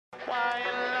Why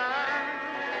you lie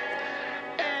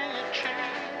and you cheat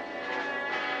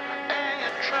and you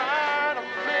try to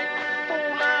make a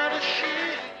fool out of she?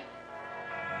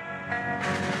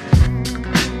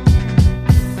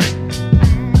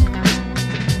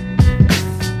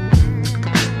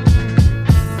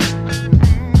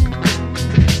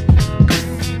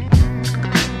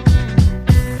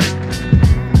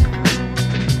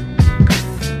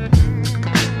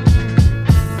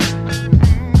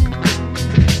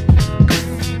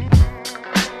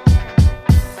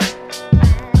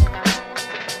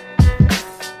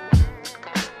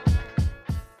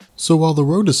 So while the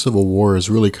road to civil war is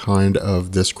really kind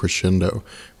of this crescendo,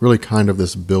 really kind of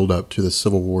this build up to the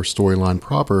Civil War storyline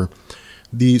proper,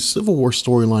 the Civil War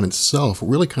storyline itself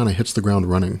really kind of hits the ground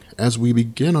running. As we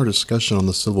begin our discussion on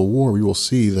the Civil War, we will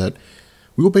see that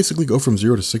we will basically go from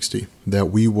 0 to 60, that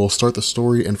we will start the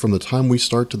story, and from the time we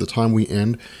start to the time we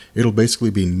end, it'll basically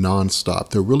be non-stop.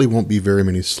 There really won't be very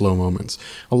many slow moments.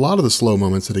 A lot of the slow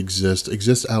moments that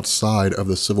exist outside of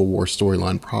the Civil War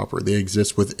storyline proper. They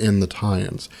exist within the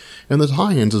tie-ins. And the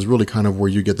tie-ins is really kind of where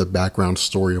you get the background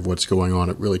story of what's going on.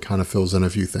 It really kind of fills in a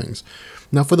few things.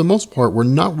 Now, for the most part, we're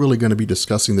not really going to be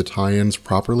discussing the tie-ins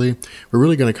properly. We're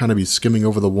really going to kind of be skimming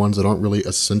over the ones that aren't really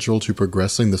essential to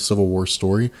progressing the Civil War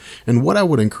story. And what I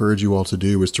would encourage you all to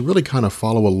do is to really kind of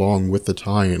follow along with the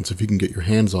tie-ins, if you can get your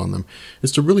hands on them,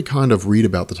 is to really kind of read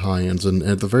about the tie-ins and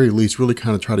at the very least really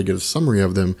kind of try to get a summary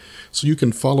of them so you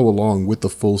can follow along with the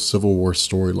full Civil War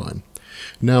storyline.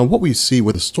 Now, what we see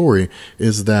with the story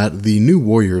is that the new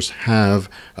warriors have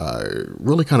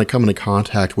really kind of come into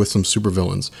contact with some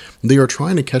supervillains. They are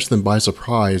trying to catch them by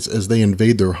surprise as they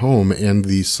invade their home in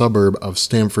the suburb of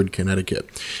Stamford,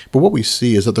 Connecticut. But what we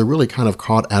see is that they're really kind of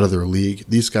caught out of their league.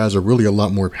 These guys are really a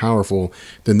lot more powerful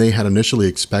than they had initially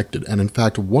expected. And in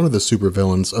fact, one of the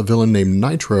supervillains, a villain named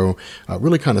Nitro,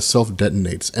 really kind of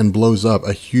self-detonates and blows up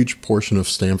a huge portion of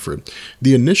Stamford.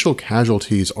 The initial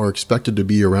casualties are expected to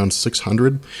be around 600.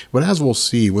 But as we'll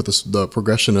see with the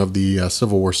progression of the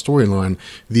Civil War storyline,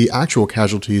 the actual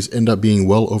casualties end up being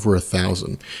well over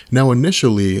 1,000. Now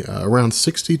initially, around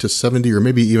 60 to 70 or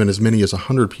maybe even as many as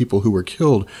 100 people who were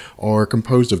killed are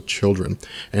composed of children.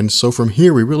 And so from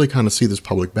here we really kind of see this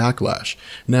public backlash.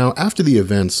 Now after the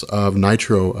events of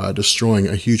Nitro destroying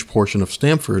a huge portion of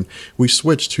Stamford, we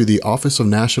switch to the Office of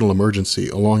National Emergency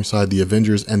alongside the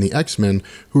Avengers and the X-Men,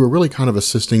 who are really kind of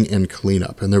assisting in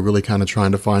cleanup, and they're really kind of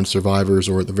trying to find survivors,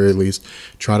 or at the very least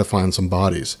try to find some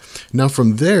bodies. Now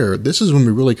from there, this is when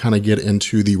we really kind of get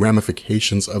into the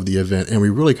ramifications of the event, and we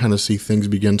really kind of see things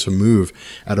begin to move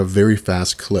at a very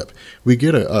fast clip. We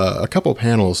get a couple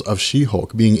panels of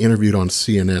She-Hulk being interviewed on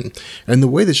CNN, and the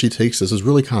way that she takes this is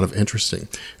really kind of interesting.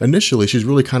 Initially, she's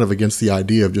really kind of against the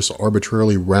idea of just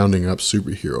arbitrarily rounding up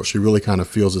superheroes. She really kind of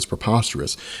feels it's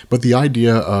preposterous, but the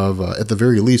idea of, at the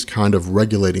very least, kind of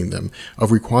regulating them,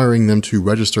 of requiring them to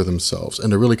register themselves,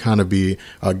 and to really kind of be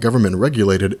government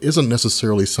regulated isn't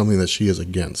necessarily something that she is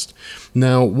against.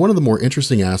 Now, one of the more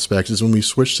interesting aspects is when we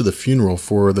switch to the funeral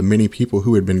for the many people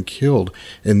who had been killed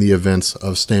in the events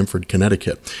of Stamford,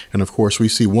 Connecticut. And of course, we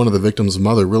see one of the victims'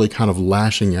 mother really kind of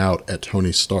lashing out at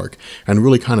Tony Stark and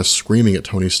really kind of screaming at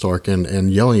Tony Stark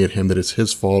and yelling at him that it's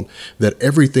his fault, that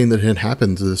everything that had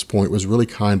happened to this point was really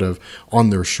kind of on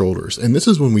their shoulders. And this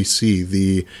is when we see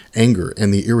the anger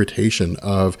and the irritation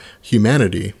of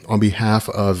humanity on behalf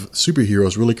of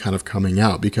superheroes really kind of coming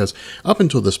out, because up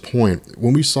until this point,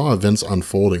 when we saw events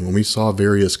unfolding, when we saw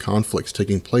various conflicts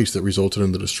taking place that resulted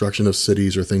in the destruction of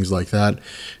cities or things like that,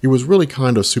 it was really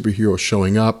kind of superheroes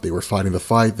showing up, they were fighting the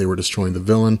fight, they were destroying the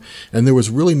villain, and there was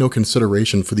really no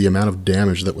consideration for the amount of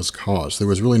damage that was caused. There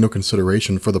was really no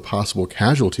consideration for the possible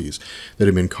casualties that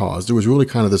had been caused. There was really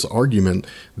kind of this argument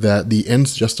that the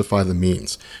ends justify the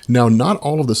means. Now, not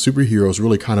all of the superheroes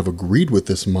really kind of agreed with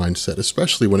this mindset,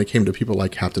 especially when it came to people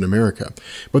like Captain America.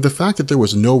 But the fact that there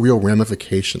was no real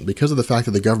ramification, because of the fact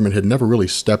that the government had never really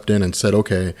stepped in and said,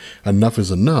 okay, enough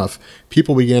is enough,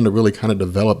 people began to really kind of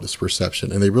develop this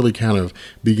perception, and they really kind of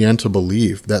began to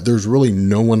believe that there's really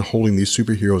no one holding these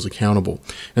superheroes accountable.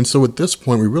 And so at this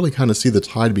point, we really kind of see the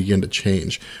tide begin to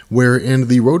change, where in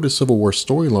the Road to Civil War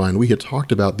storyline, we had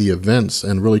talked about the events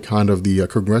and really kind of the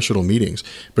congressional meetings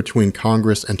between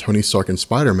Congress and Tony Stark and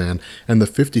Spider-Man, and the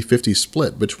 50-50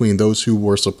 split between those who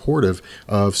were supportive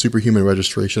of of superhuman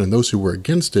registration and those who were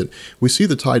against it, we see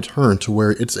the tide turn to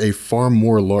where it's a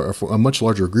a much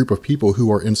larger group of people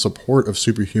who are in support of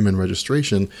superhuman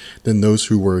registration than those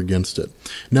who were against it.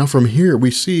 Now from here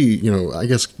we see, I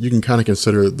guess you can kind of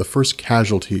consider the first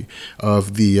casualty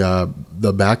of the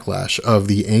backlash of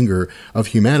the anger of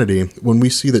humanity when we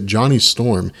see that Johnny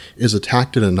Storm is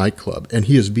attacked in a nightclub and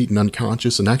he is beaten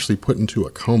unconscious and actually put into a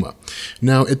coma.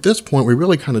 Now at this point we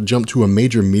really kind of jump to a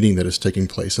major meeting that is taking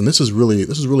place, and this is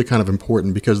really kind of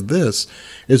important because this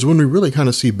is when we really kind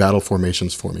of see battle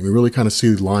formations forming. We really kind of see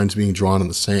lines being drawn in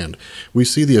the sand. We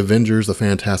see the Avengers, the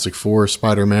Fantastic Four,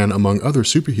 Spider-Man, among other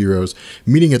superheroes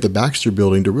meeting at the Baxter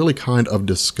Building to really kind of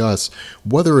discuss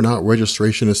whether or not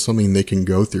registration is something they can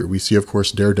go through. We see, of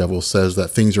course, Daredevil says that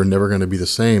things are never going to be the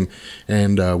same,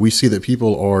 and we see that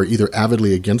people are either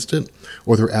avidly against it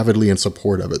or they're avidly in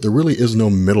support of it. There really is no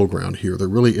middle ground here. There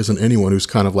really isn't anyone who's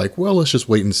kind of like, well, let's just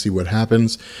wait and see what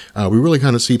happens. We really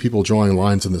kind of see people drawing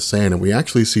lines in the sand, and we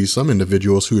actually see some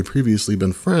individuals who had previously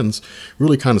been friends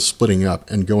really kind of splitting up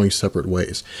and going separate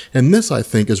ways. And this, I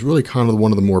think, is really kind of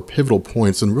one of the more pivotal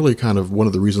points and really kind of one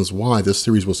of the reasons why this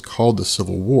series was called the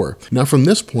Civil War. Now, from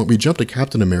this point, we jump to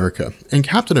Captain America, and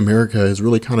Captain America has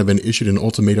really kind of been issued an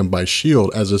ultimatum by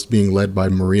S.H.I.E.L.D. as it's being led by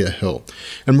Maria Hill.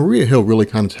 And Maria Hill really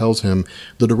kind of tells him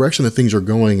the direction that things are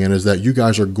going in is that you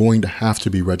guys are going to have to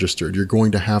be registered. You're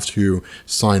going to have to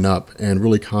sign up and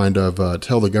really kind of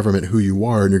tell the government who you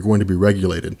are, and you're going to be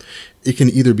regulated. It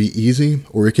can either be easy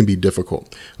or it can be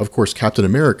difficult. Of course, Captain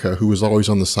America, who is always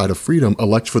on the side of freedom,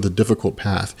 elects for the difficult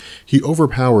path. He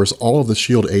overpowers all of the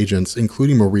S.H.I.E.L.D. agents,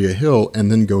 including Maria Hill,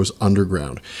 and then goes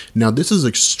underground. Now, this is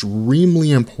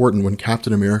extremely important when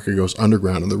Captain America goes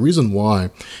underground, and the reason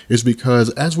why is because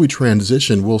as we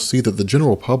transition, we'll see that the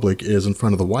general public is in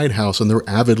front of the White House, and they're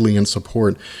avidly in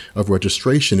support of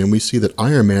registration, and we see that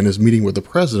Iron Man is meeting with the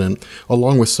president,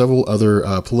 along with several other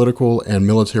political and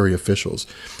military officials.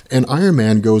 And Iron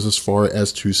Man goes as far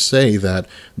as to say that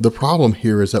the problem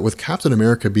here is that with Captain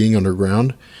America being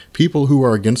underground, people who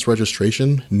are against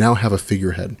registration now have a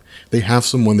figurehead. They have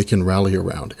someone they can rally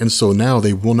around. And so now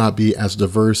they will not be as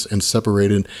diverse and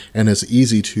separated and as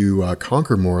easy to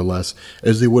conquer, more or less,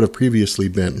 as they would have previously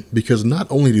been. Because not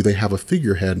only do they have a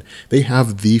figurehead, they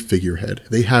have the figurehead.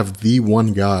 They have the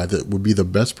one guy that would be the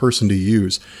best person to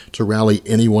use to rally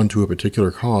anyone to a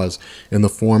particular cause in the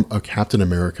form of Captain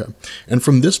America. And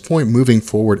from this point moving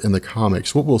forward in the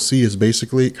comics, what we'll see is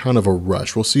basically kind of a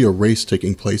rush. We'll see a race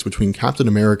taking place between Captain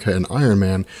America and Iron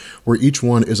Man, where each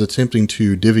one is attempting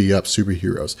to divvy up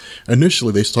superheroes.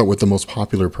 Initially, they start with the most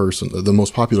popular person, the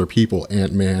most popular people,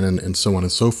 Ant-Man and so on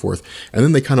and so forth, and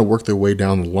then they kind of work their way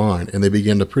down the line, and they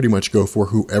begin to pretty much go for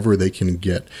whoever they can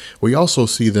get. We also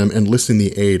see them enlisting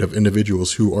the aid of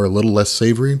individuals who are a little less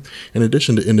savory, in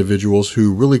addition to individuals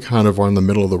who really kind of are in the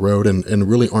middle of the road and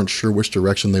really aren't sure which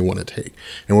direction they want to take.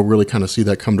 And we'll really kind of see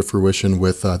that come to fruition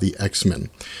with the X-Men.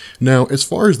 Now, as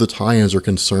far as the tie-ins are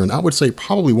concerned, I would say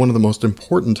probably one of the most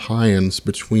important tie-ins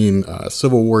between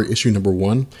Civil War issue number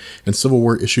 1 and Civil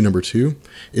War issue number 2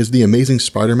 is the Amazing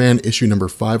Spider-Man issue number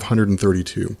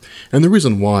 532. And the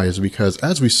reason why is because,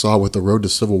 as we saw with the road to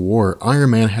Civil War,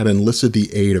 Iron Man had enlisted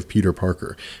the aid of Peter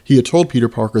Parker. He had told Peter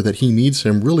Parker that he needs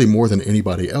him really more than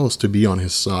anybody else to be on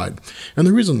his side. And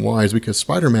the reason why is because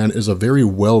Spider-Man is a very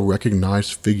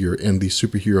well-recognized figure in the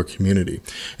superhero community.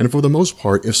 And for the most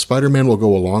part, if Spider-Man will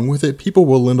go along with it, people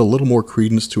will lend a little more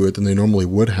credence to it than they normally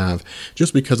would have,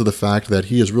 just because of the fact that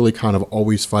he is really kind of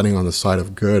always fighting on the side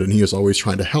of good, and he is always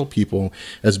trying to help people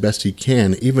as best he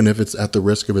can, even if it's at the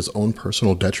risk of his own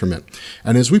personal detriment.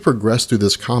 And as we progress through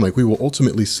this comic, we will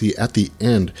ultimately see at the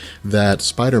end that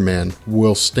Spider-Man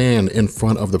will stand in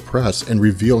front of the press and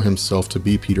reveal himself to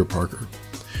be Peter Parker.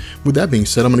 With that being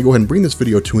said, I'm going to go ahead and bring this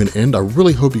video to an end. I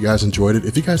really hope you guys enjoyed it.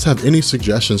 If you guys have any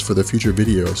suggestions for the future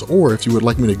videos, or if you would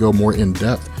like me to go more in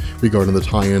depth regarding the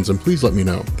tie-ins, then please let me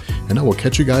know. And I will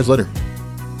catch you guys later.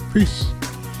 Peace.